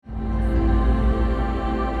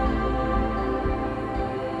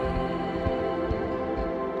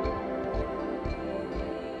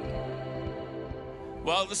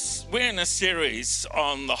Well, we're in a series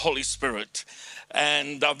on the Holy Spirit,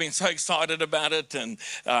 and I've been so excited about it, and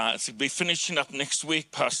it's going to be finishing up next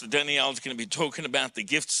week. Pastor Danielle is going to be talking about the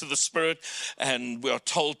gifts of the Spirit, and we are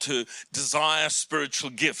told to desire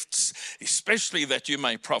spiritual gifts, especially that you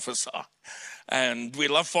may prophesy. And we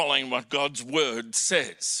love following what God's Word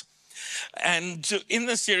says. And in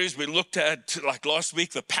this series, we looked at, like last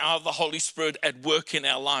week, the power of the Holy Spirit at work in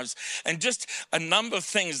our lives, and just a number of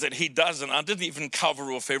things that He does, and I didn't even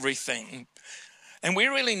cover off everything. And we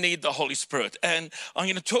really need the Holy Spirit. And I'm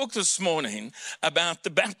going to talk this morning about the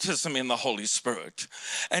baptism in the Holy Spirit.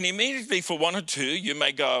 And immediately for one or two, you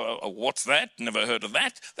may go, oh, what's that? Never heard of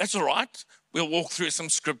that. That's all right. We'll walk through some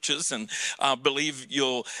scriptures and believe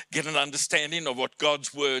you'll get an understanding of what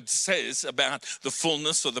God's Word says about the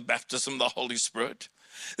fullness of the baptism of the Holy Spirit.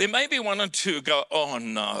 There may be one or two who go, oh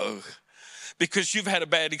no, because you've had a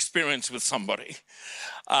bad experience with somebody.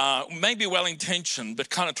 Maybe well-intentioned, but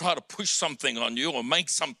kind of try to push something on you or make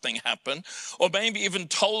something happen, or maybe even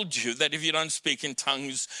told you that if you don't speak in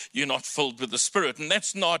tongues, you're not filled with the Spirit. And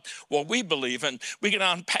that's not what we believe, and we're going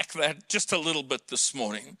to unpack that just a little bit this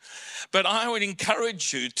morning. But I would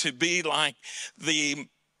encourage you to be like the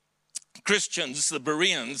Christians, the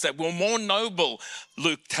Bereans, that were more noble,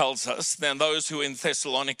 Luke tells us, than those who were in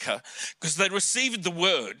Thessalonica, because they received the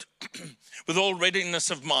word with all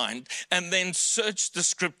readiness of mind and then searched the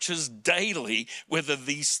scriptures daily whether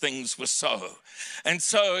these things were so. And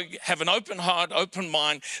so have an open heart, open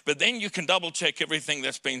mind, but then you can double check everything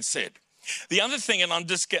that's been said. The other thing, and I'm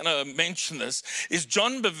just going to mention this, is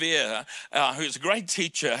John Bevere, who's a great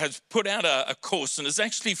teacher, has put out a course, and it's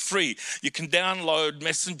actually free. You can download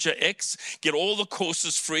Messenger X, get all the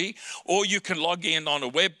courses free, or you can log in on a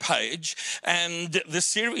web page, and the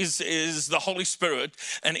series is The Holy Spirit,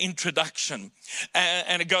 an introduction.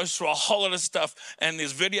 And it goes through a whole lot of stuff, and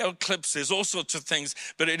there's video clips, there's all sorts of things.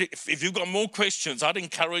 But if you've got more questions, I'd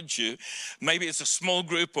encourage you, maybe it's a small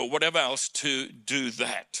group or whatever else, to do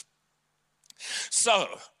that. So,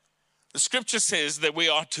 the scripture says that we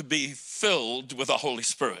are to be filled with the Holy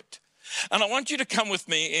Spirit. And I want you to come with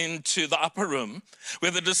me into the upper room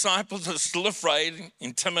where the disciples are still afraid,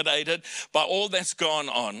 intimidated by all that's gone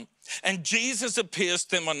on. And Jesus appears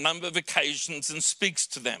to them on a number of occasions and speaks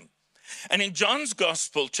to them. And in John's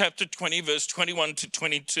Gospel, chapter 20, verse 21 to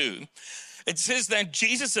 22, it says that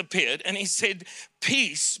Jesus appeared and He said,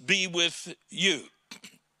 "Peace be with you.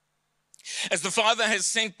 As the Father has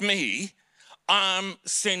sent me, I'm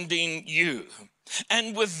sending you."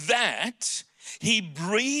 And with that, He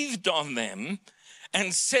breathed on them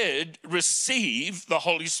and said, "Receive the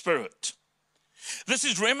Holy Spirit." This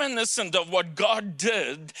is reminiscent of what God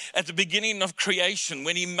did at the beginning of creation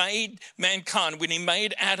when He made mankind, when He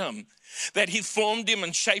made Adam, that He formed him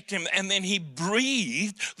and shaped him, and then He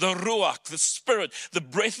breathed the Ruach, the Spirit, the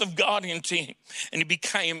breath of God into him, and he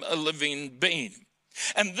became a living being.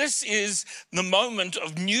 And this is the moment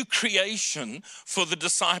of new creation for the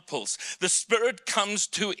disciples. The Spirit comes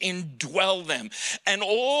to indwell them. And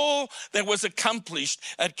all that was accomplished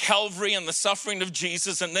at Calvary and the suffering of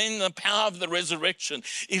Jesus and then the power of the resurrection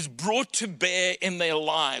is brought to bear in their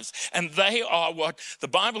lives. And they are what the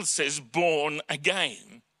Bible says, born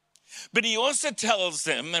again. But He also tells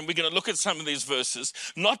them, and we're going to look at some of these verses,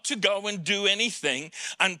 not to go and do anything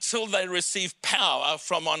until they receive power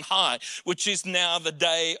from on high, which is now the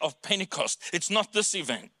day of Pentecost. It's not this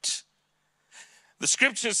event. The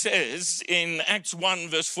scripture says in Acts 1,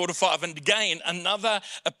 verse 4 to 5, and again, another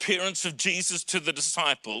appearance of Jesus to the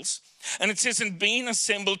disciples. And it says, and being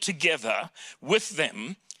assembled together with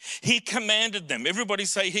them, He commanded them. Everybody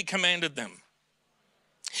say, He commanded them.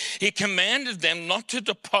 He commanded them not to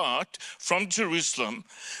depart from Jerusalem,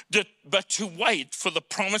 but to wait for the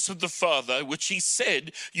promise of the Father, which He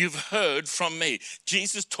said, you've heard from me.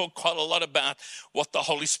 Jesus talked quite a lot about what the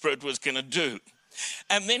Holy Spirit was going to do.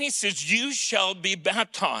 And then He says, you shall be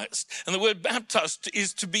baptized. And the word baptized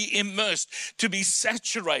is to be immersed, to be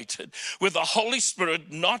saturated with the Holy Spirit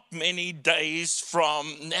not many days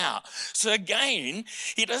from now. So again,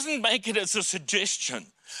 He doesn't make it as a suggestion.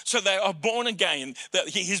 So they are born again, that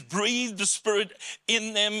He has breathed the Spirit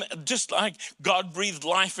in them, just like God breathed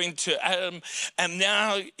life into Adam. And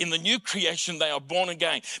now in the new creation, they are born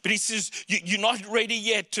again. But He says, you're not ready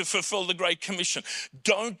yet to fulfill the Great Commission.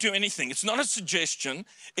 Don't do anything. It's not a suggestion,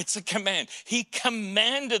 it's a command. He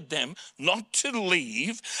commanded them not to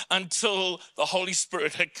leave until the Holy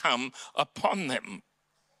Spirit had come upon them.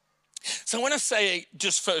 So I want to say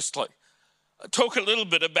just firstly, talk a little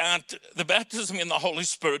bit about the baptism in the Holy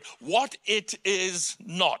Spirit, what it is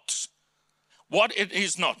not. what it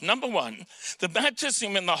is not. Number one, the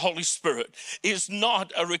baptism in the Holy Spirit is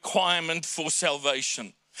not a requirement for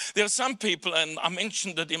salvation. There are some people, and I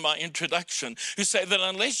mentioned it in my introduction, who say that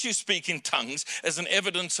unless you speak in tongues as an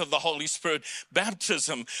evidence of the Holy Spirit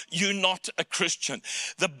baptism, you're not a Christian.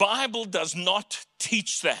 The Bible does not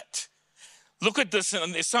teach that. Look at this,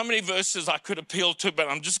 and there's so many verses I could appeal to, but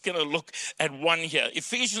I'm just going to look at one here.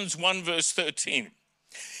 Ephesians 1 verse 13.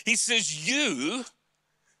 He says, you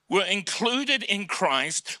were included in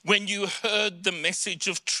Christ when you heard the message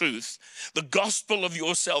of truth, the gospel of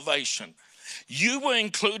your salvation. You were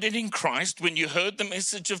included in Christ when you heard the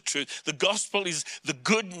message of truth. The gospel is the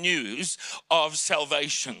good news of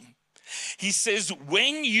salvation. He says,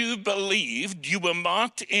 when you believed, you were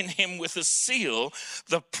marked in him with a seal,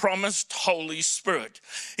 the promised Holy Spirit.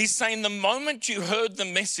 He's saying the moment you heard the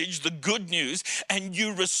message, the good news, and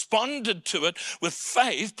you responded to it with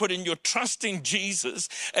faith, put in your trust in Jesus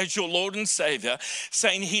as your Lord and Savior,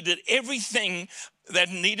 saying he did everything that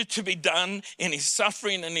needed to be done in his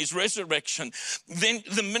suffering and his resurrection, then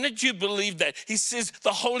the minute you believe that, he says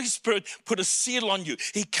the Holy Spirit put a seal on you.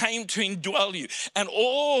 He came to indwell you. And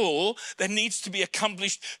all that needs to be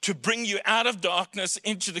accomplished to bring you out of darkness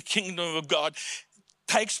into the kingdom of God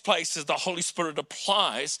takes place as the Holy Spirit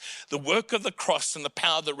applies the work of the cross and the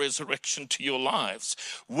power of the resurrection to your lives.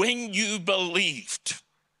 When you believed.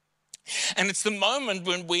 And it's the moment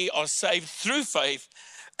when we are saved through faith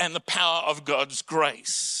and the power of God's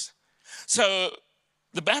grace. So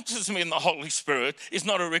the baptism in the Holy Spirit is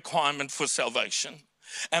not a requirement for salvation.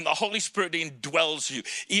 And the Holy Spirit indwells you,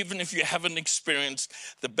 even if you haven't experienced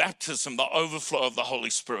the baptism, the overflow of the Holy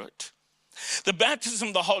Spirit. The baptism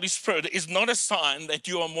of the Holy Spirit is not a sign that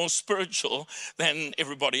you are more spiritual than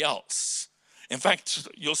everybody else. In fact,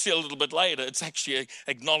 you'll see a little bit later, it's actually an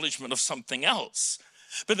acknowledgement of something else.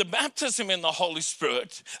 But the baptism in the Holy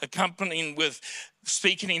Spirit, accompanying with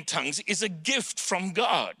speaking in tongues, is a gift from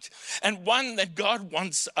God, and one that God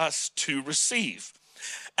wants us to receive.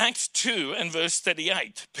 Acts 2 and verse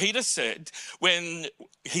 38, Peter said, when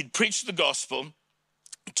he'd preached the gospel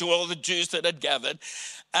to all the Jews that had gathered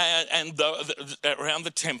around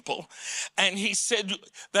the temple, and they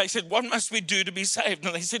said, what must we do to be saved?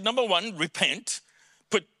 And they said, number one, repent,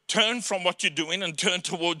 turn from what you're doing and turn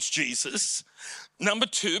towards Jesus. Number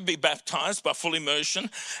two, be baptized by full immersion.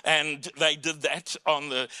 And they did that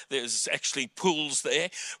there's actually pools there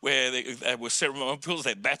where there were ceremonial pools.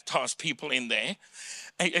 They baptized people in there.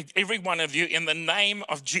 Every one of you in the name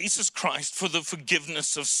of Jesus Christ for the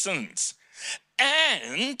forgiveness of sins.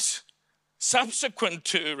 And subsequent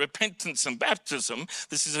to repentance and baptism,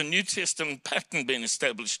 this is a New Testament pattern being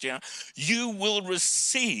established here, you will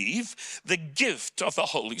receive the gift of the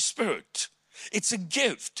Holy Spirit. It's a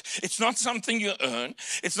gift. It's not something you earn.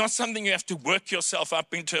 It's not something you have to work yourself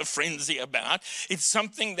up into a frenzy about. It's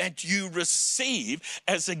something that you receive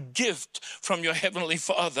as a gift from your Heavenly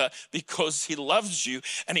Father because he loves you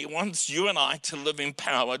and he wants you and I to live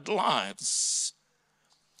empowered lives.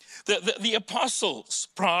 The apostles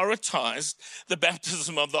prioritized the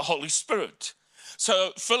baptism of the Holy Spirit.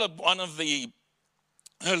 So Philip, one of the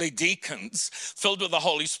early deacons, filled with the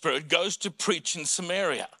Holy Spirit, goes to preach in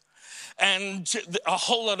Samaria. And a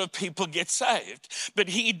whole lot of people get saved. But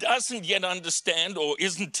he doesn't yet understand or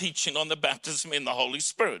isn't teaching on the baptism in the Holy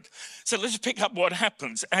Spirit. So let's pick up what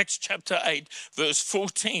happens. Acts chapter 8, verse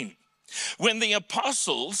 14. When the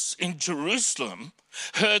apostles in Jerusalem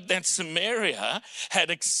heard that Samaria had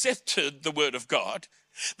accepted the word of God,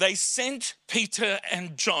 they sent Peter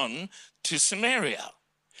and John to Samaria.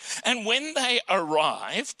 And when they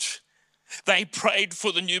arrived, they prayed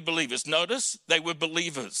for the new believers. Notice, they were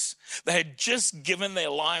believers. They had just given their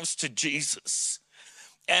lives to Jesus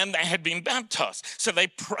and they had been baptized. So they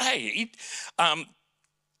prayed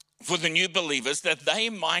for the new believers that they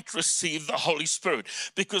might receive the Holy Spirit,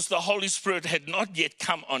 because the Holy Spirit had not yet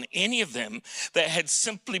come on any of them. They had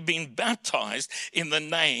simply been baptized in the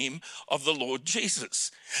name of the Lord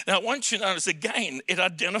Jesus. Now, I want you to notice again, it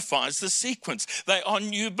identifies the sequence. They are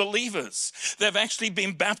new believers. They've actually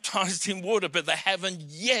been baptized in water, but they haven't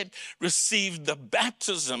yet received the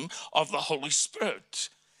baptism of the Holy Spirit.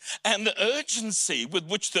 And the urgency with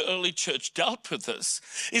which the early church dealt with this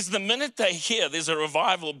is the minute they hear there's a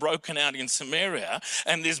revival broken out in Samaria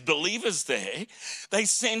and there's believers there, they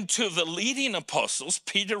send to the leading apostles,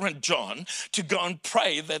 Peter and John, to go and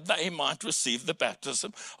pray that they might receive the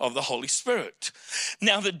baptism of the Holy Spirit.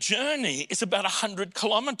 Now, the journey is about 100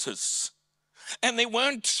 kilometers, and they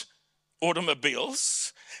weren't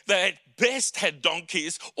automobiles. They at best had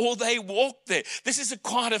donkeys, or they walked there. This is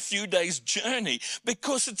quite a few days' journey,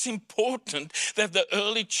 because it's important that the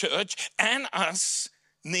early church and us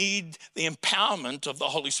need the empowerment of the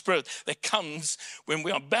Holy Spirit that comes when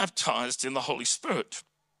we are baptized in the Holy Spirit.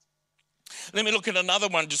 Let me look at another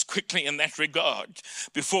one just quickly in that regard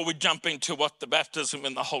before we jump into what the baptism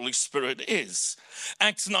in the Holy Spirit is.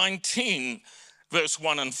 Acts 19, verse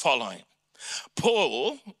 1 and following.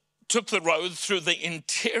 Paul took the road through the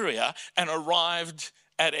interior and arrived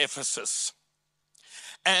at Ephesus.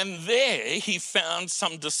 And there he found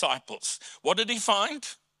some disciples. What did he find?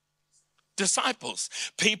 Disciples.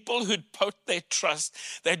 People who'd put their trust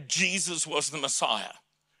that Jesus was the Messiah.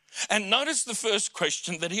 And notice the first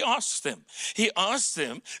question that he asked them. He asked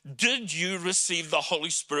them, did you receive the Holy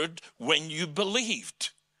Spirit when you believed?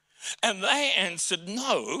 And they answered,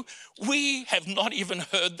 no, we have not even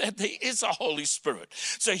heard that there is a Holy Spirit.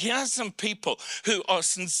 So here are some people who are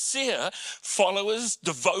sincere followers,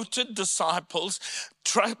 devoted disciples,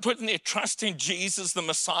 putting their trust in Jesus, the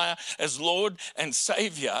Messiah, as Lord and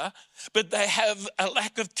Savior, but they have a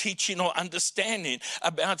lack of teaching or understanding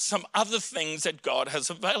about some other things that God has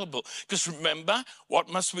available. Because remember,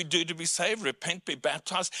 what must we do to be saved? Repent, be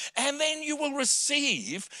baptized, and then you will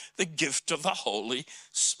receive the gift of the Holy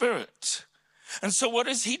Spirit. And so what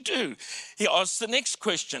does he do? He asks the next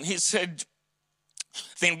question. He said,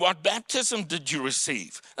 then what baptism did you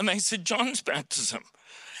receive? And they said, John's baptism.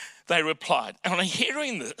 They replied, and on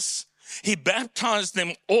hearing this, he baptized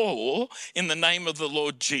them all in the name of the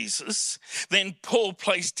Lord Jesus. Then Paul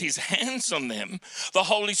placed his hands on them. The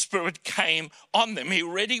Holy Spirit came on them. He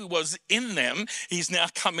already was in them. He's now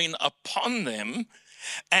coming upon them.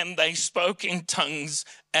 And they spoke in tongues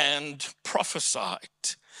and prophesied.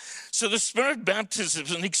 So the Spirit baptism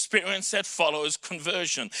is an experience that follows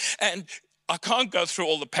conversion. And I can't go through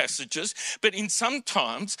all the passages, but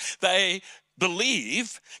sometimes they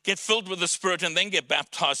believe, get filled with the Spirit, and then get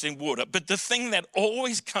baptized in water. But the thing that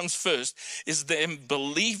always comes first is them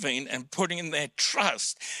believing and putting their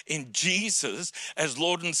trust in Jesus as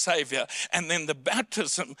Lord and Savior. And then the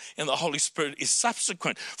baptism in the Holy Spirit is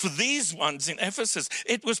subsequent. For these ones in Ephesus,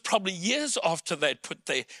 it was probably years after they'd put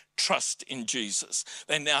their trust in Jesus.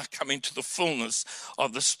 They now come into the fullness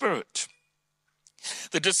of the Spirit.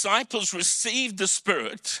 The disciples received the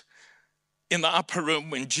Spirit in the upper room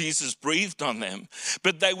when Jesus breathed on them,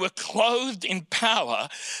 but they were clothed in power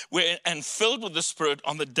and filled with the Spirit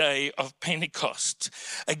on the day of Pentecost.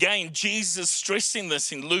 Again, Jesus stressing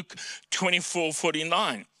this in Luke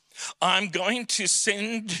 24:49. I'm going to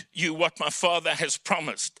send you what my Father has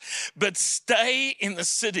promised, but stay in the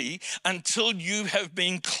city until you have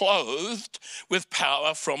been clothed with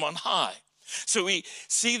power from on high. So we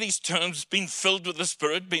see these terms, being filled with the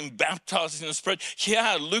Spirit, being baptized in the Spirit.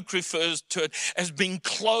 Here, Luke refers to it as being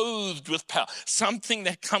clothed with power, something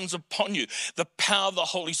that comes upon you, the power of the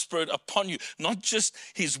Holy Spirit upon you, not just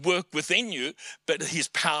his work within you, but his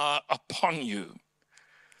power upon you.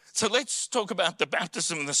 So let's talk about the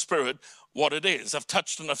baptism in the Spirit, what it is. I've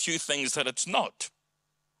touched on a few things that it's not.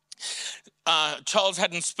 Charles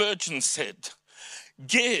Haddon Spurgeon said,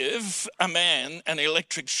 give a man an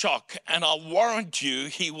electric shock, and I'll warrant you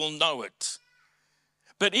he will know it.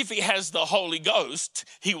 But if he has the Holy Ghost,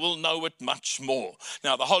 he will know it much more.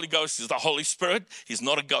 Now, the Holy Ghost is the Holy Spirit. He's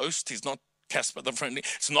not a ghost. He's not Casper the Friendly.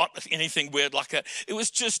 It's not anything weird like that. It was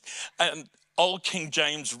just an old King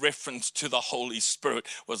James reference to the Holy Spirit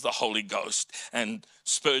was the Holy Ghost. And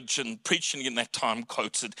Spurgeon, preaching in that time,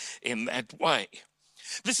 quotes it in that way.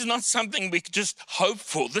 This is not something we could just hope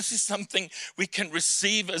for. This is something we can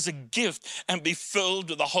receive as a gift and be filled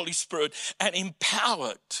with the Holy Spirit and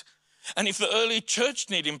empowered. And if the early church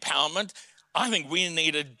need empowerment, I think we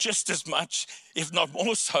need it just as much, if not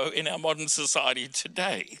more so, in our modern society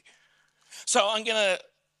today. So I'm going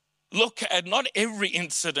to look at not every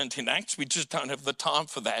incident in Acts, we just don't have the time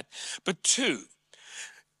for that, but two,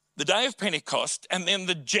 the day of Pentecost and then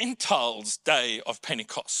the Gentiles' day of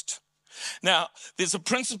Pentecost. Now, there's a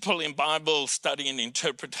principle in Bible study and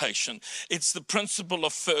interpretation. It's the principle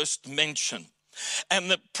of first mention.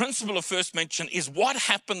 And the principle of first mention is what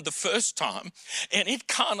happened the first time, and it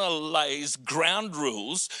kind of lays ground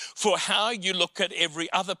rules for how you look at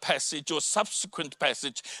every other passage or subsequent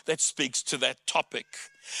passage that speaks to that topic.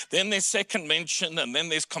 Then there's second mention, and then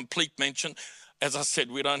there's complete mention. As I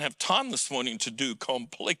said, we don't have time this morning to do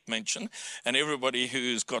complete mention, and everybody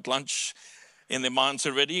who's got lunch in their minds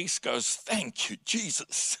already goes, thank you,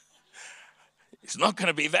 Jesus. It's not going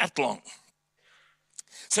to be that long.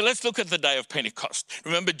 So let's look at the day of Pentecost.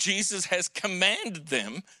 Remember, Jesus has commanded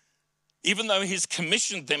them, even though he's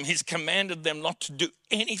commissioned them, he's commanded them not to do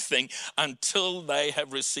anything until they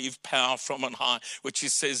have received power from on high, which he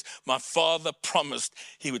says, my Father promised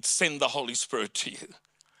he would send the Holy Spirit to you.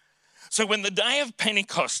 So when the day of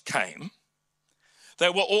Pentecost came, They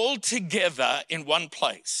were all together in one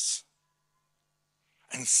place.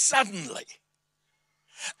 And suddenly,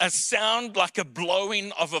 a sound like a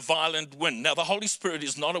blowing of a violent wind. Now, the Holy Spirit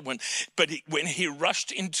is not a wind, but when he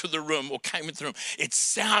rushed into the room or came into the room, it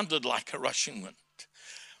sounded like a rushing wind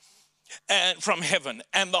and from heaven.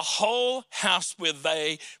 And the whole house where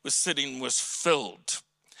they were sitting was filled.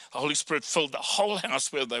 The Holy Spirit filled the whole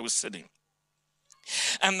house where they were sitting.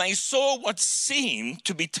 And they saw what seemed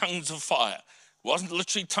to be tongues of fire. It wasn't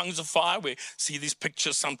literally tongues of fire. We see these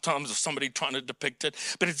pictures sometimes of somebody trying to depict it.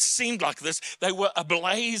 But it seemed like this. They were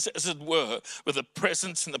ablaze, as it were, with the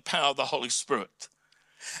presence and the power of the Holy Spirit.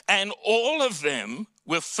 And all of them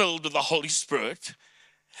were filled with the Holy Spirit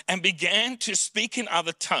and began to speak in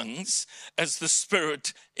other tongues as the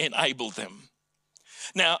Spirit enabled them.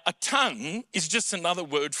 Now, a tongue is just another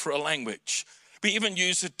word for a language. We even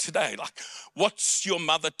use it today, like, what's your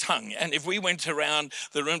mother tongue? And if we went around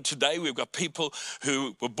the room today, we've got people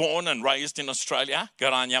who were born and raised in Australia,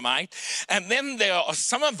 good on you, mate. And then there are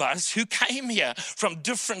some of us who came here from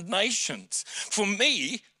different nations. For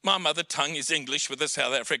me, my mother tongue is English with a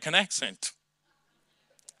South African accent.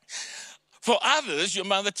 For others, your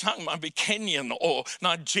mother tongue might be Kenyan or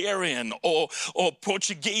Nigerian or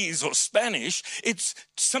Portuguese or Spanish. It's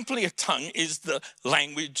simply a tongue is a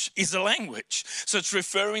language. So it's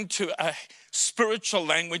referring to a spiritual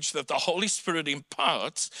language that the Holy Spirit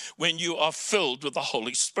imparts when you are filled with the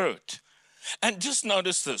Holy Spirit. And just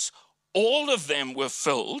notice this, all of them were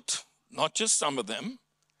filled, not just some of them,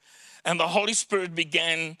 and the Holy Spirit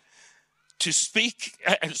began to speak,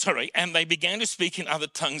 and they began to speak in other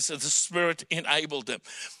tongues as the Spirit enabled them,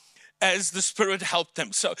 as the Spirit helped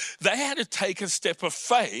them. So they had to take a step of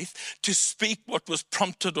faith to speak what was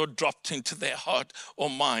prompted or dropped into their heart or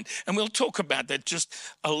mind. And we'll talk about that just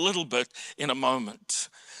a little bit in a moment.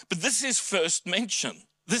 But this is first mention.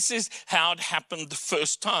 This is how it happened the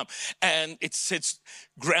first time. And it sets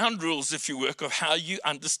ground rules, if you work, of how you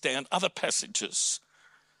understand other passages.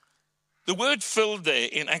 The word filled there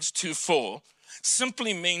in Acts 2:4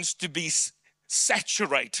 simply means to be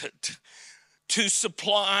saturated, to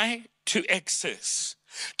supply to excess,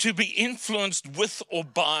 to be influenced with or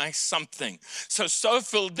by something. So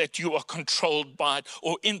filled that you are controlled by it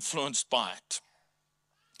or influenced by it.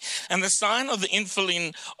 And the sign of the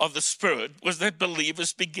infilling of the Spirit was that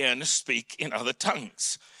believers began to speak in other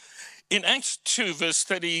tongues. In Acts 2, verse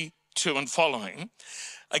 32 and following,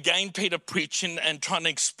 again, Peter preaching and trying to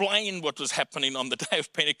explain what was happening on the day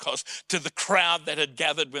of Pentecost to the crowd that had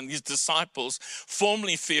gathered when these disciples,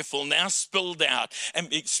 formerly fearful, now spilled out and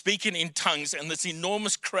speaking in tongues. And this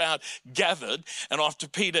enormous crowd gathered. And after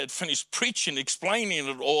Peter had finished preaching, explaining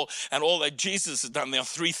it all, and all that Jesus had done, there are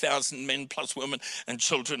 3,000 men plus women and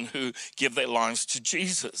children who give their lives to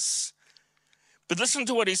Jesus. But listen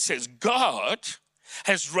to what he says. God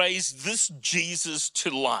has raised this Jesus to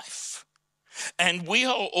life, and we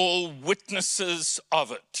are all witnesses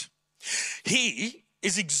of it. He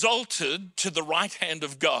is exalted to the right hand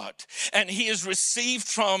of God, and he has received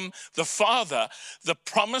from the Father the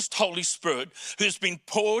promised Holy Spirit, who's been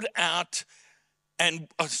poured out.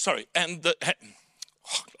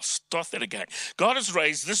 Start that again. God has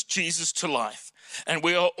raised this Jesus to life, and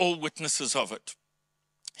we are all witnesses of it.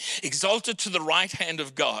 Exalted to the right hand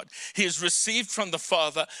of God, he has received from the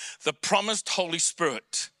Father the promised Holy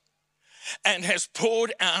Spirit, and has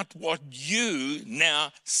poured out what you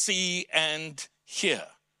now see and hear.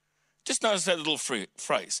 Just notice that little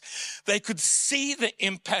phrase. They could see the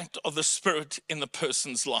impact of the Spirit in the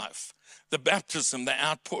person's life, the baptism, the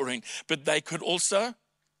outpouring, but they could also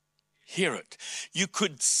hear it. You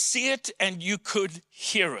could see it and you could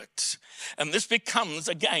hear it. And this becomes,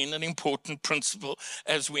 again, an important principle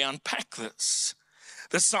as we unpack this.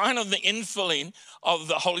 The sign of the infilling of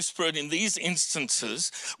the Holy Spirit in these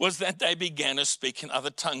instances was that they began to speak in other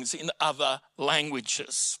tongues, in other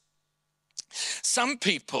languages. Some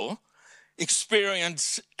people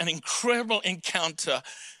experience an incredible encounter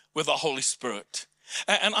with the Holy Spirit.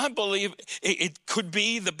 And I believe it could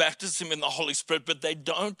be the baptism in the Holy Spirit, but they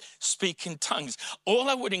don't speak in tongues. All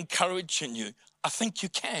I would encourage in you, I think you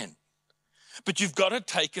can. But you've got to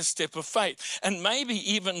take a step of faith. And maybe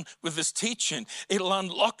even with this teaching, it'll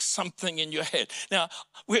unlock something in your head. Now,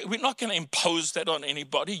 we're not going to impose that on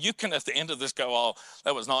anybody. You can, at the end of this, go, oh,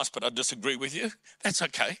 that was nice, but I disagree with you. That's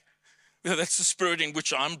okay. That's the spirit in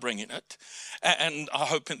which I'm bringing it. And I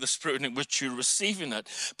hope in the spirit in which you're receiving it.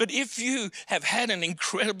 But if you have had an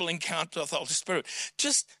incredible encounter with the Holy Spirit,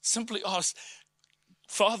 just simply ask,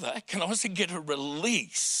 Father, can I also get a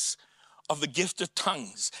release of the gift of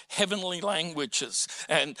tongues, heavenly languages?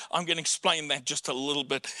 And I'm going to explain that just a little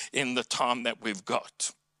bit in the time that we've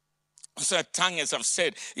got. So a tongue, as I've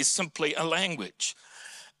said, is simply a language.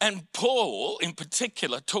 And Paul, in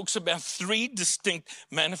particular, talks about three distinct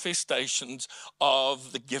manifestations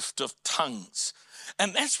of the gift of tongues.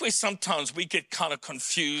 And that's where sometimes we get kind of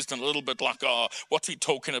confused and a little bit like, oh, what's he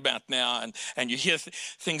talking about now? And you hear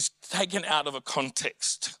things taken out of a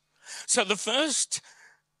context. So the first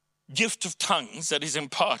gift of tongues that is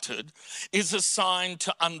imparted is assigned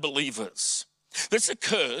to unbelievers. This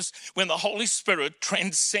occurs when the Holy Spirit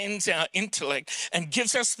transcends our intellect and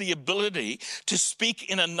gives us the ability to speak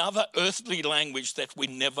in another earthly language that we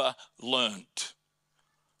never learned.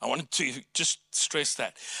 I wanted to just stress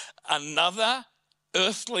that. Another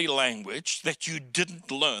earthly language that you didn't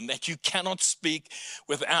learn, that you cannot speak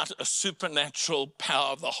without a supernatural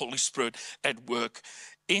power of the Holy Spirit at work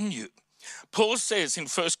in you. Paul says in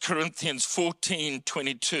 1 Corinthians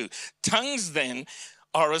 14:22, tongues then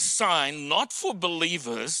are a sign not for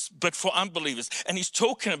believers, but for unbelievers. And he's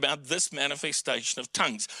talking about this manifestation of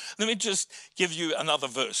tongues. Let me just give you another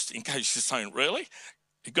verse in case you're saying, really?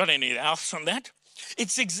 You got any else on that?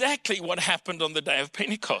 It's exactly what happened on the day of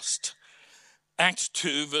Pentecost. Acts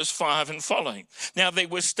 2, verse 5 and following. Now they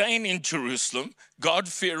were staying in Jerusalem,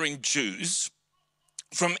 God-fearing Jews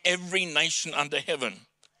from every nation under heaven.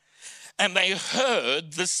 And they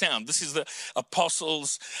heard the sound. This is the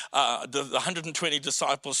apostles, the 120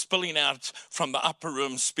 disciples spilling out from the upper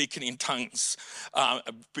room speaking in tongues.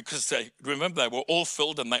 Because they were all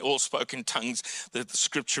filled and they all spoke in tongues that the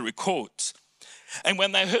scripture records. And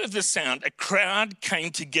when they heard the sound, a crowd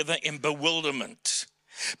came together in bewilderment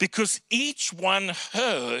because each one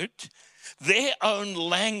heard their own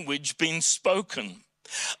language being spoken.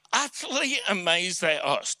 Utterly amazed, they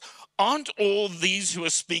asked, aren't all these who are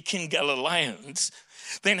speaking Galileans?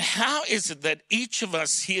 Then how is it that each of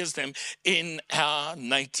us hears them in our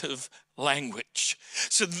native language?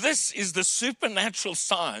 So this is the supernatural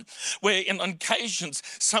sign where on occasions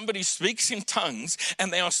somebody speaks in tongues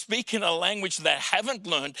and they are speaking a language they haven't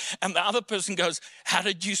learned, and the other person goes, how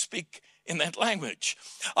did you speak in that language?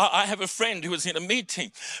 I have a friend who was in a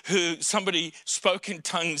meeting who somebody spoke in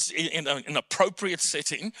tongues in an appropriate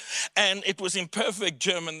setting, and it was in perfect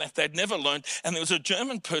German that they'd never learned, and there was a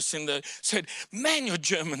German person that said, man, your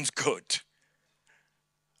German's good.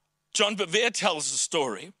 John Bevere tells a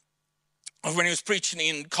story of when he was preaching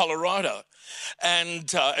in Colorado,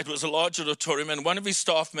 and it was a large auditorium, and one of his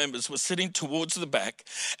staff members was sitting towards the back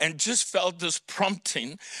and just felt this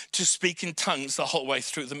prompting to speak in tongues the whole way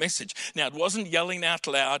through the message. Now, it wasn't yelling out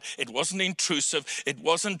loud, it wasn't intrusive, it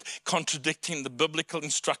wasn't contradicting the biblical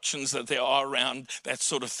instructions that there are around that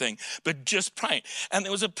sort of thing, but just praying. And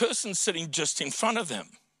there was a person sitting just in front of them.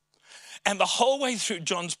 And the whole way through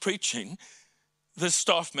John's preaching, the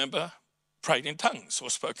staff member prayed in tongues or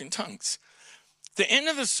spoke in tongues. At the end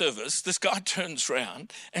of the service, this guy turns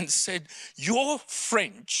around and said, your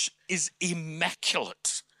French is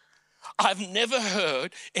immaculate. I've never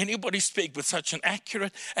heard anybody speak with such an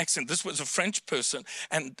accurate accent. This was a French person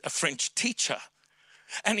and a French teacher.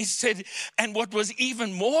 And he said, and what was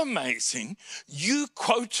even more amazing, you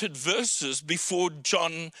quoted verses before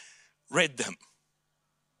John read them.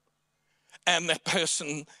 And that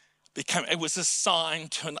person it was a sign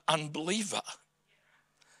to an unbeliever.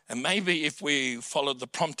 And maybe if we followed the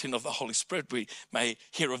prompting of the Holy Spirit, we may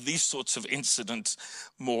hear of these sorts of incidents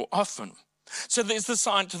more often. So there's the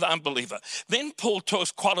sign to the unbeliever. Then Paul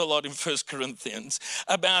talks quite a lot in 1 Corinthians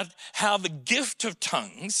about how the gift of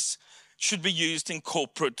tongues should be used in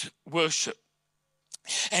corporate worship.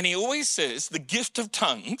 And he always says the gift of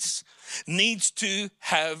tongues needs to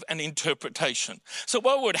have an interpretation. So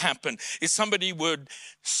what would happen is somebody would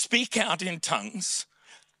speak out in tongues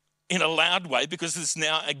in a loud way, because it's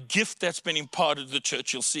now a gift that's been imparted to the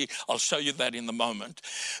church. You'll see, I'll show you that in a moment.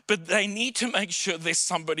 But they need to make sure there's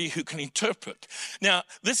somebody who can interpret. Now,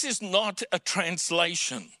 this is not a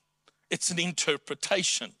translation. It's an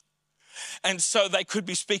interpretation. And so they could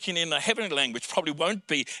be speaking in a heavenly language, probably won't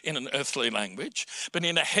be in an earthly language, but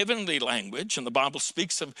in a heavenly language, and the Bible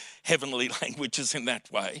speaks of heavenly languages in that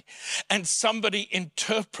way, and somebody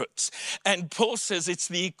interprets. And Paul says it's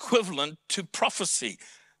the equivalent to prophecy,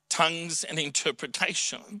 tongues and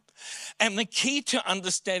interpretation. And the key to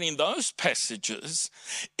understanding those passages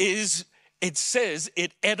is it says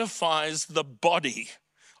it edifies the body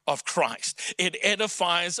of Christ. It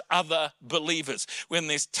edifies other believers. When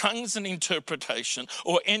there's tongues and interpretation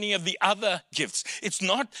or any of the other gifts, it's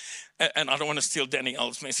not, and I don't want to steal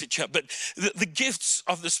Danielle's message here, but the gifts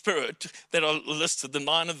of the Spirit that are listed, the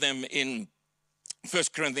 9 of them in 1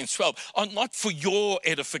 Corinthians 12, are not for your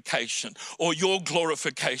edification or your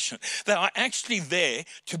glorification. They are actually there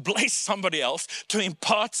to bless somebody else, to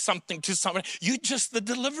impart something to somebody. You're just the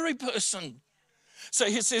delivery person. So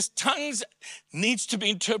he says tongues needs to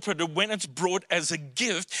be interpreted when it's brought as a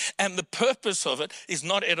gift, and the purpose of it is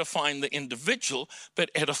not edifying the individual,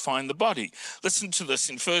 but edifying the body. Listen to this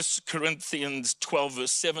in 1 Corinthians 12,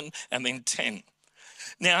 verse 7 and then 10.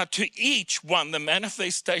 Now, to each one, the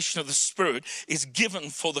manifestation of the Spirit is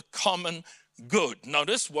given for the common good.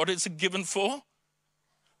 Notice, what is it given for?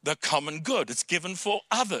 The common good. It's given for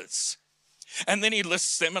others. And then he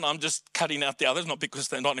lists them, and I'm just cutting out the others, not because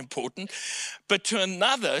they're not important, but to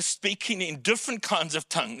another, speaking in different kinds of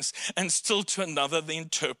tongues, and still to another, the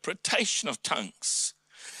interpretation of tongues.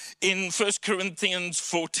 In 1 Corinthians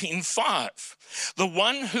 14:5, the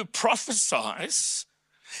one who prophesies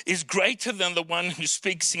is greater than the one who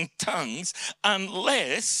speaks in tongues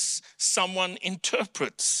unless someone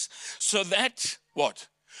interprets. So that, what?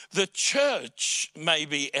 The church may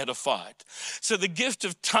be edified. So the gift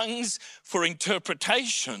of tongues for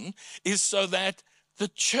interpretation is so that the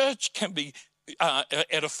church can be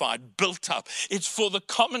edified, built up. It's for the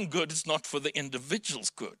common good, it's not for the individual's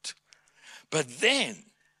good. But then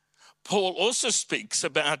Paul also speaks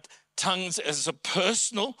about tongues as a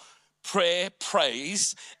personal prayer,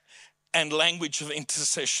 praise, and language of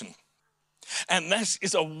intercession. And that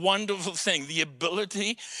is a wonderful thing, the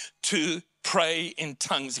ability to pray in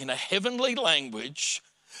tongues in a heavenly language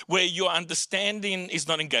where your understanding is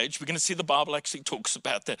not engaged. We're going to see the Bible actually talks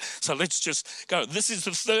about that. So let's just go. This is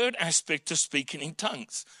the third aspect of speaking in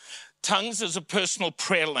tongues. Tongues as a personal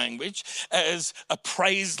prayer language, as a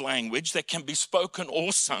praise language that can be spoken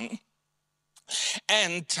or sung,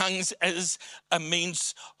 and tongues as a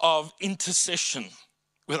means of intercession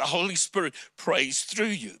where the Holy Spirit prays through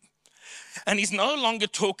you. And he's no longer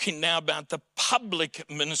talking now about the public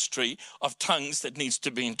ministry of tongues that needs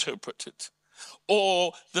to be interpreted,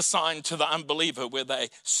 or the sign to the unbeliever where they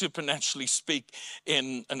supernaturally speak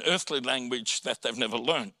in an earthly language that they've never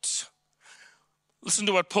learnt. Listen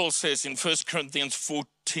to what Paul says in 1 Corinthians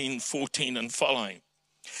 14:14 and following.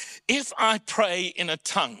 If I pray in a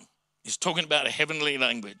tongue, he's talking about a heavenly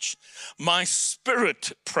language, my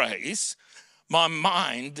spirit prays, my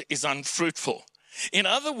mind is unfruitful. In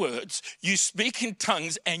other words, you speak in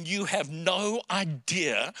tongues and you have no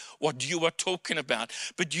idea what you are talking about,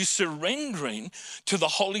 but you're surrendering to the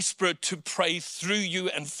Holy Spirit to pray through you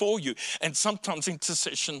and for you, and sometimes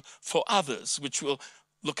intercession for others, which we'll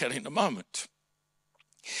look at in a moment.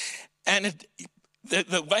 And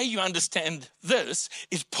the way you understand this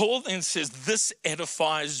is Paul then says this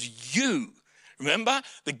edifies you. Remember,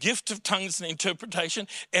 the gift of tongues and interpretation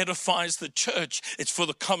edifies the church. It's for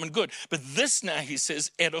the common good. But this now, he says,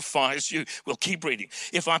 edifies you. We'll keep reading.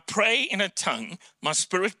 If I pray in a tongue, my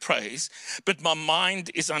spirit prays, but my mind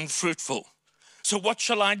is unfruitful. So what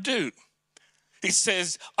shall I do? He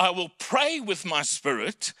says, I will pray with my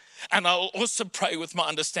spirit, and I'll also pray with my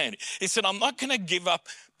understanding. He said, I'm not going to give up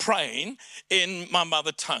praying in my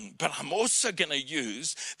mother tongue, but I'm also going to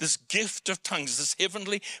use this gift of tongues, this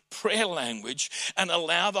heavenly prayer language, and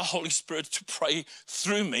allow the Holy Spirit to pray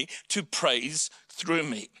through me, to praise through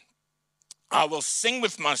me. I will sing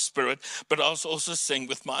with my spirit, but I'll also sing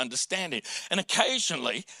with my understanding. And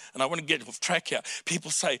occasionally, and I want to get off track here, people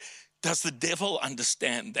say, does the devil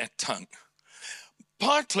understand that tongue?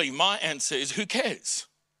 Partly my answer is, who cares?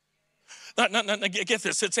 No, get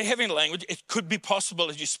this. It's a heavenly language. It could be possible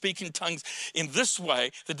as you speak in tongues in this way,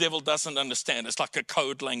 the devil doesn't understand. It's like a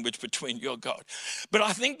code language between you and God. But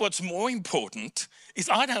I think what's more important is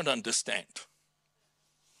I don't understand.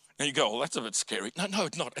 And you go, well, that's a bit scary. No,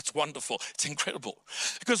 it's not. It's wonderful. It's incredible.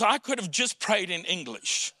 Because I could have just prayed in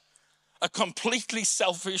English, a completely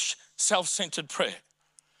selfish, self-centered prayer.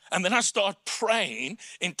 And then I start praying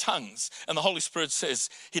in tongues, and the Holy Spirit says,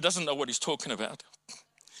 he doesn't know what he's talking about.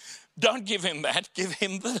 Don't give him that, give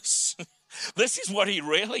him this. This is what he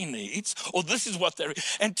really needs, or this is what they're.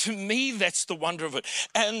 And to me, that's the wonder of it.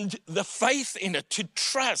 And the faith in it, to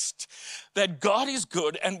trust that God is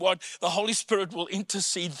good and what the Holy Spirit will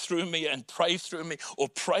intercede through me and pray through me or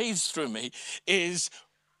praise through me is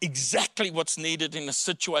exactly what's needed in a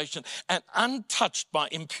situation and untouched by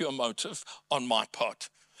impure motive on my part.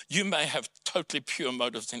 You may have totally pure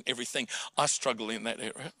motives in everything. I struggle in that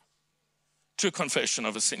area. True confession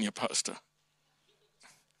of a senior pastor.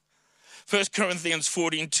 1 Corinthians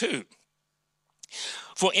 14:2.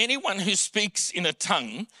 For anyone who speaks in a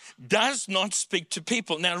tongue does not speak to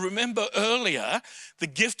people. Now remember earlier, the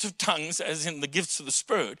gift of tongues, as in the gifts of the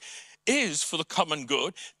Spirit, is for the common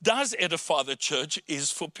good, does edify the church,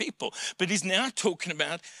 is for people. But he's now talking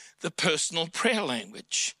about the personal prayer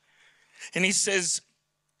language. And he says,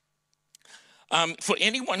 for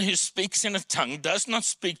anyone who speaks in a tongue does not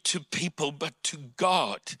speak to people, but to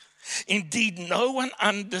God. Indeed, no one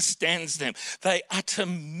understands them. They utter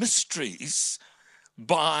mysteries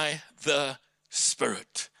by the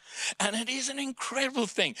Spirit. And it is an incredible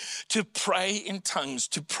thing to pray in tongues,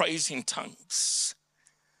 to praise in tongues.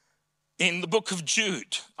 In the book of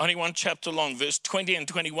Jude, only one chapter long, verse 20 and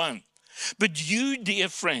 21. But you, dear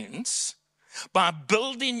friends, by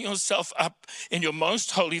building yourself up in your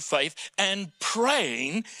most holy faith and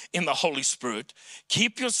praying in the Holy Spirit,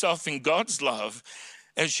 keep yourself in God's love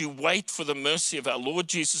as you wait for the mercy of our Lord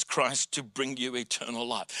Jesus Christ to bring you eternal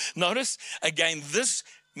life. Notice, again, this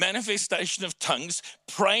manifestation of tongues,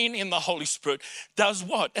 praying in the Holy Spirit, does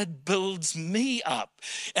what? It builds me up.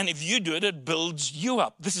 And if you do it, it builds you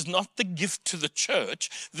up. This is not the gift to the church.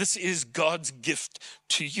 This is God's gift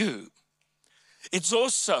to you. It's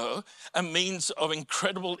also a means of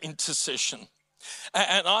incredible intercession.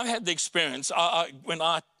 And I've had the experience, when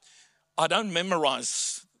I don't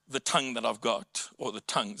memorize the tongue that I've got, or the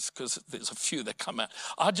tongues, because there's a few that come out.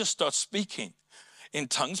 I just start speaking in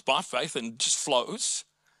tongues by faith, and it just flows.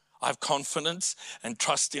 I have confidence and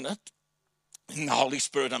trust in it, in the Holy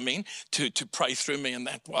Spirit, to pray through me in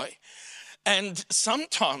that way. And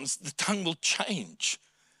sometimes the tongue will change,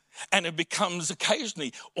 and it becomes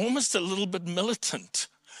occasionally almost a little bit militant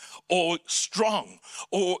or strong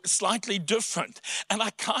or slightly different. And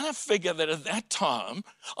I kind of figure that at that time,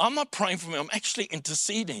 I'm not praying for me, I'm actually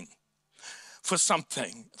interceding for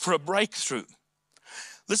something, for a breakthrough.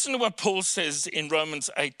 Listen to what Paul says in Romans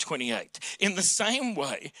 8:28. In the same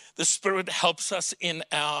way, the Spirit helps us in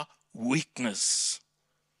our weakness.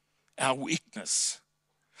 Our weakness.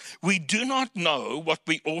 We do not know what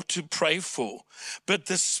we ought to pray for, but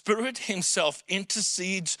the Spirit himself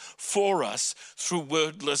intercedes for us through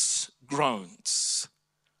wordless groans.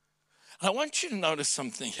 And I want you to notice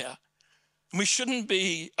something here. We shouldn't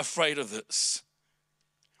be afraid of this.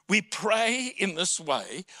 We pray in this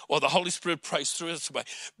way, or the Holy Spirit prays through us this way,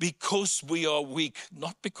 because we are weak,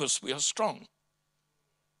 not because we are strong.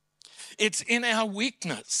 It's in our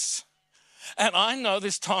weakness. And I know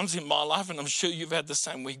there's times in my life, and I'm sure you've had the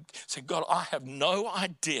same week, say, God, I have no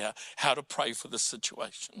idea how to pray for this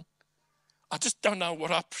situation. I just don't know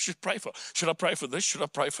what I should pray for. Should I pray for this? Should I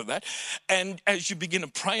pray for that? And as you begin to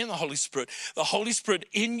pray in the Holy Spirit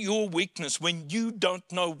in your weakness, when you don't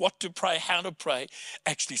know what to pray, how to pray,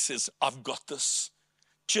 actually says, I've got this.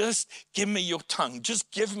 Just give me your tongue.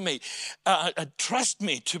 Just give me, trust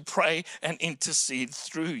me to pray and intercede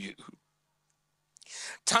through you.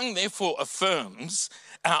 Tongue, therefore, affirms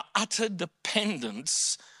our utter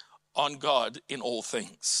dependence on God in all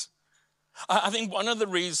things. I think one of the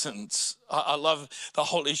reasons I love the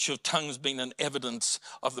whole issue of tongues being an evidence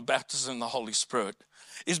of the baptism in the Holy Spirit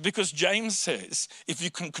is because James says, if you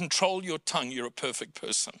can control your tongue, you're a perfect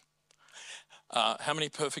person. How many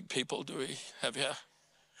perfect people do we have here?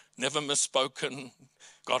 Never misspoken,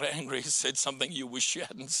 got angry, said something you wish you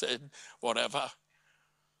hadn't said, whatever.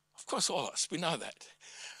 Of course, all of us, we know that.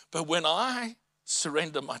 But when I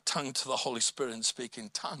surrender my tongue to the Holy Spirit and speak in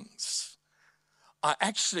tongues, I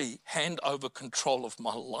actually hand over control of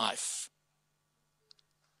my life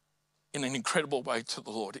in an incredible way to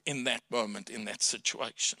the Lord in that moment, in that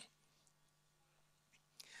situation.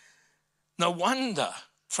 No wonder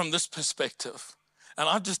from this perspective, and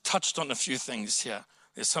I've just touched on a few things here.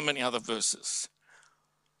 There's so many other verses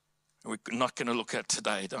we're not going to look at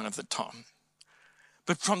today, don't have the time.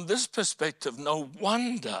 But from this perspective, no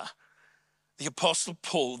wonder the Apostle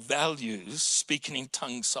Paul values speaking in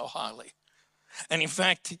tongues so highly. And in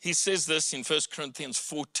fact, he says this in 1 Corinthians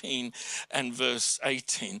 14 and verse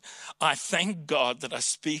 18. I thank God that I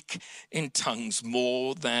speak in tongues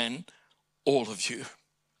more than all of you.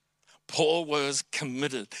 Paul was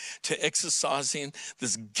committed to exercising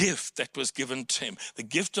this gift that was given to him, the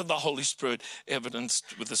gift of the Holy Spirit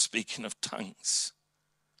evidenced with the speaking of tongues.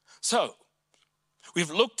 So,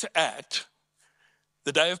 we've looked at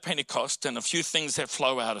the day of Pentecost and a few things that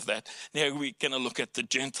flow out of that. Now we're going to look at the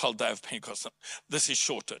Gentile day of Pentecost. This is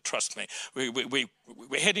shorter, trust me.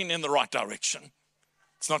 We're heading in the right direction.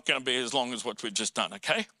 It's not going to be as long as what we've just done,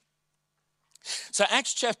 okay? So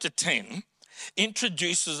Acts chapter 10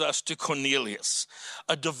 introduces us to Cornelius,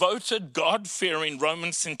 a devoted, God-fearing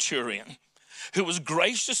Roman centurion who was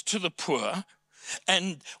gracious to the poor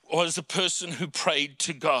and was a person who prayed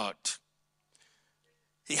to God.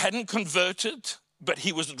 He hadn't converted, but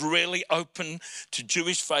he was really open to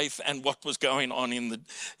Jewish faith and what was going on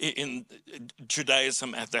in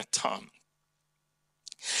Judaism at that time.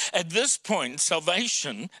 At this point,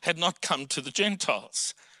 salvation had not come to the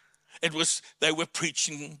Gentiles. They were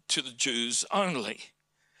preaching to the Jews only.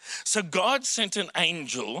 So God sent an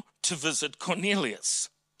angel to visit Cornelius.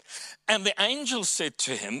 And the angel said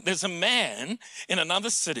to him, there's a man in another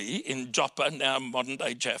city, in Joppa, now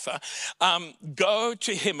modern-day Jaffa. Go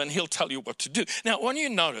to him and he'll tell you what to do. Now, when you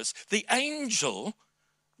notice, the angel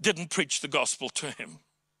didn't preach the gospel to him.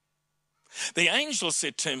 The angel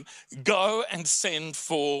said to him, go and send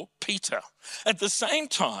for Peter. At the same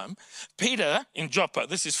time, Peter in Joppa,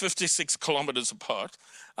 this is 56 kilometers apart,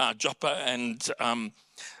 Joppa and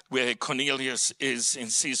where Cornelius is in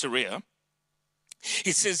Caesarea.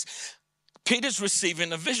 He says, Peter's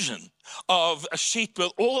receiving a vision of a sheep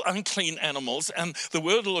with all unclean animals, and the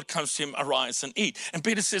word of the Lord comes to him, arise and eat. And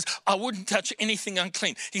Peter says, I wouldn't touch anything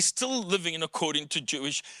unclean. He's still living according to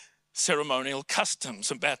Jewish ceremonial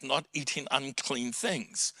customs about not eating unclean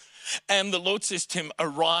things. And the Lord says to him,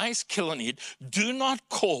 arise, kill and eat. Do not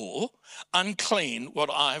call unclean what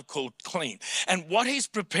I have called clean. And what he's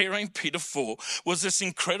preparing Peter for was this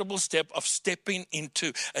incredible step of stepping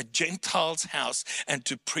into a Gentile's house and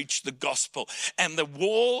to preach the gospel. And the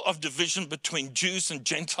wall of division between Jews and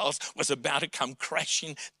Gentiles was about to come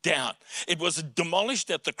crashing down. It was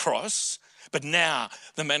demolished at the cross, but now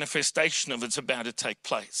the manifestation of it's about to take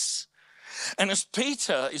place. And as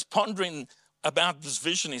Peter is pondering about this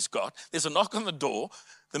vision he's got, there's a knock on the door.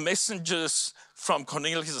 The messengers from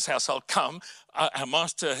Cornelius' household come. Our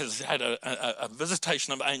master has had a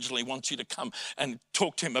visitation of an angel. He wants you to come and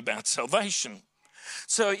talk to him about salvation.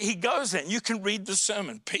 So he goes in. You can read the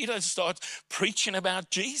sermon. Peter starts preaching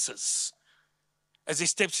about Jesus as he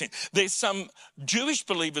steps in. There's some Jewish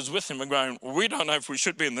believers with him and going, we don't know if we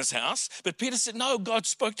should be in this house. But Peter said, no, God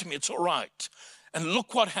spoke to me. It's all right. And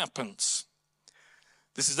look what happens.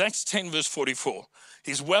 This is Acts 10, verse 44.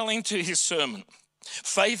 He's well into his sermon.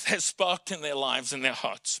 Faith has sparked in their lives and their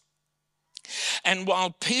hearts. And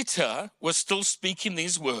while Peter was still speaking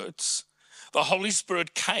these words, the Holy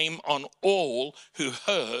Spirit came on all who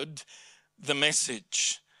heard the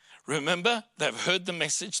message. Remember, they've heard the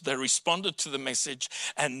message, they responded to the message,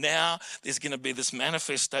 and now there's going to be this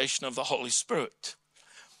manifestation of the Holy Spirit.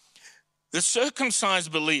 The circumcised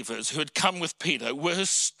believers who had come with Peter were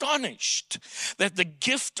astonished that the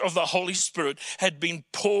gift of the Holy Spirit had been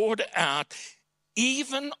poured out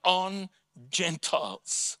even on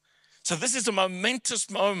Gentiles. So this is a momentous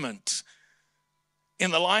moment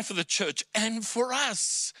in the life of the church and for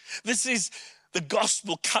us. This is the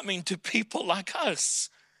gospel coming to people like us,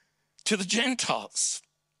 to the Gentiles.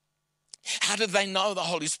 How did they know the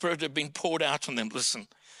Holy Spirit had been poured out on them? Listen.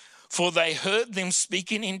 For they heard them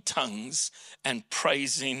speaking in tongues and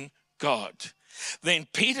praising God. Then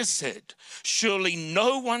Peter said, surely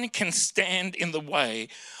no one can stand in the way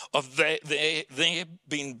of their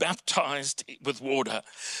being baptized with water.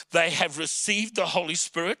 They have received the Holy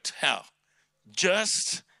Spirit. How?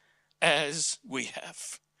 Just as we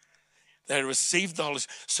have. They received the Holy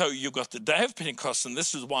Spirit. So you've got the day of Pentecost, and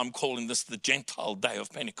this is why I'm calling this the Gentile day of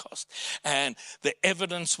Pentecost. And the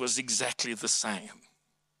evidence was exactly the same.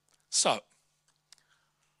 So,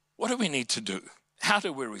 what do we need to do? How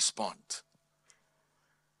do we respond?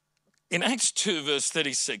 In Acts 2, verse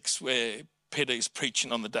 36, where Peter is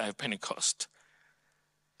preaching on the day of Pentecost,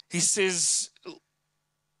 he says,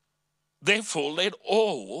 therefore, let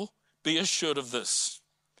all be assured of this.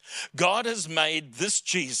 God has made this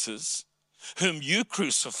Jesus, whom you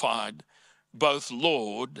crucified, both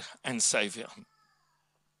Lord and Savior.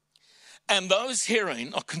 And those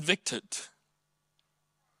hearing are convicted.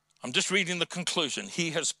 I'm just reading the conclusion.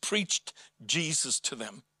 He has preached Jesus to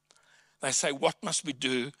them. They say, what must we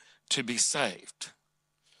do to be saved?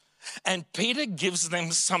 And Peter gives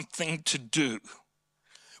them something to do,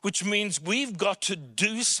 which means we've got to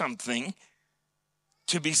do something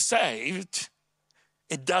to be saved.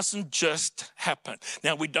 It doesn't just happen.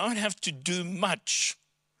 Now, we don't have to do much.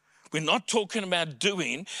 We're not talking about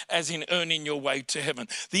doing as in earning your way to heaven.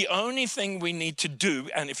 The only thing we need to do,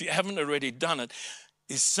 and if you haven't already done it,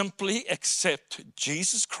 is simply accept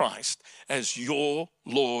Jesus Christ as your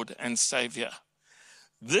Lord and Savior.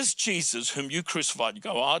 This Jesus whom you crucified, you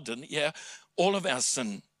go, oh, I didn't. Yeah, all of our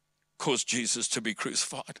sin caused Jesus to be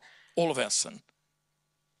crucified. All of our sin.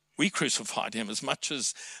 We crucified him as much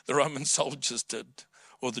as the Roman soldiers did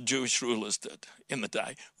or the Jewish rulers did in the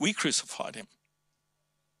day. We crucified him.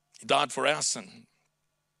 He died for our sin.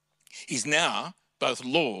 He's now both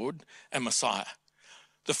Lord and Messiah.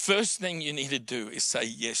 The first thing you need to do is say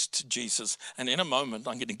yes to Jesus. And in a moment,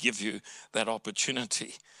 I'm going to give you that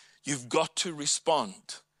opportunity. You've got to respond.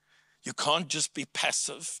 You can't just be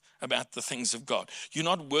passive about the things of God. You're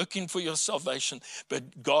not working for your salvation,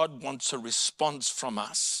 but God wants a response from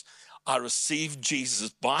us. I receive Jesus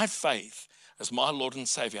by faith as my Lord and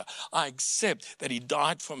Savior. I accept that he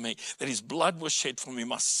died for me, that his blood was shed for me,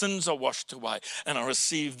 my sins are washed away, and I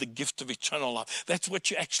receive the gift of eternal life. That's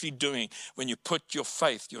what you're actually doing when you put your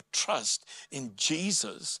faith, your trust in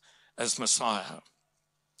Jesus as Messiah.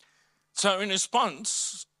 So in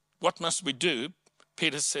response, what must we do?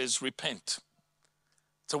 Peter says, repent.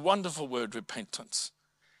 It's a wonderful word, repentance.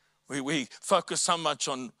 We focus so much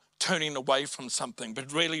on turning away from something,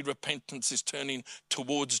 but really repentance is turning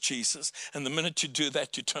towards Jesus. And the minute you do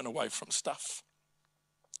that, you turn away from stuff.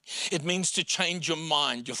 It means to change your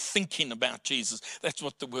mind, your thinking about Jesus. That's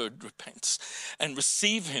what the word repents. And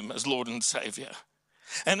receive him as Lord and Savior.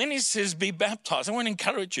 And then he says, be baptized. I want to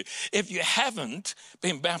encourage you. If you haven't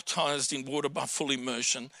been baptized in water by full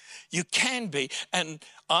immersion, you can be. And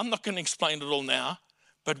I'm not going to explain it all now,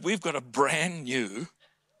 but we've got a brand new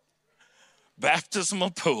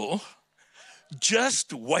baptismal pool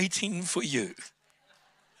just waiting for you.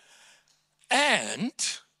 And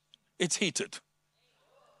it's heated.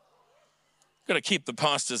 Got to keep the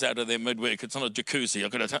pastors out of their midweek. It's not a jacuzzi.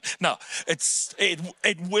 I've got to no,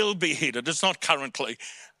 it will be heated. It's not currently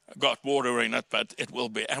got water in it, but it will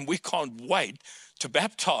be. And we can't wait to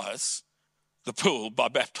baptize the pool by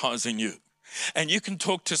baptizing you. And you can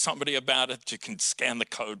talk to somebody about it. You can scan the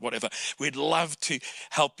code, whatever. We'd love to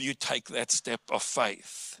help you take that step of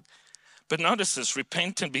faith. But notice this,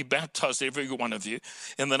 repent and be baptized, every one of you,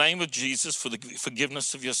 in the name of Jesus for the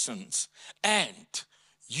forgiveness of your sins. And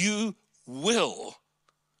you will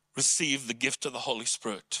receive the gift of the Holy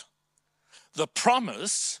Spirit. The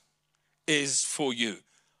promise is for you.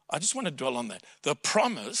 I just want to dwell on that. The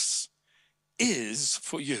promise is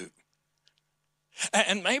for you.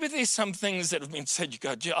 And maybe there's some things that have been said, you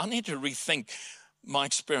go, gee, I need to rethink my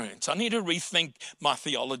experience. I need to rethink my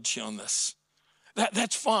theology on this.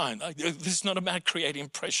 That's fine. This is not about creating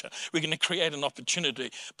pressure. We're going to create an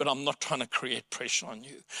opportunity, but I'm not trying to create pressure on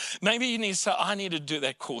you. Maybe you need to say, I need to do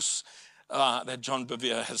that course that John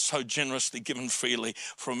Bevere has so generously given freely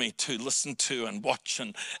for me to listen to and watch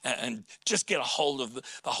and just get a hold of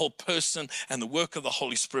the whole person and the work of the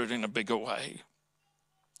Holy Spirit in a bigger way.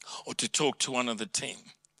 Or to talk to one of the team.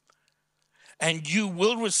 And you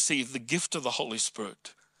will receive the gift of the Holy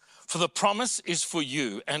Spirit. For the promise is for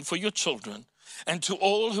you and for your children and to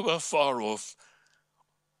all who are far off,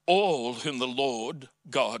 all whom the Lord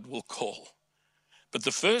God will call. But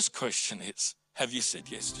the first question is, have you said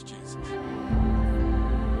yes to Jesus?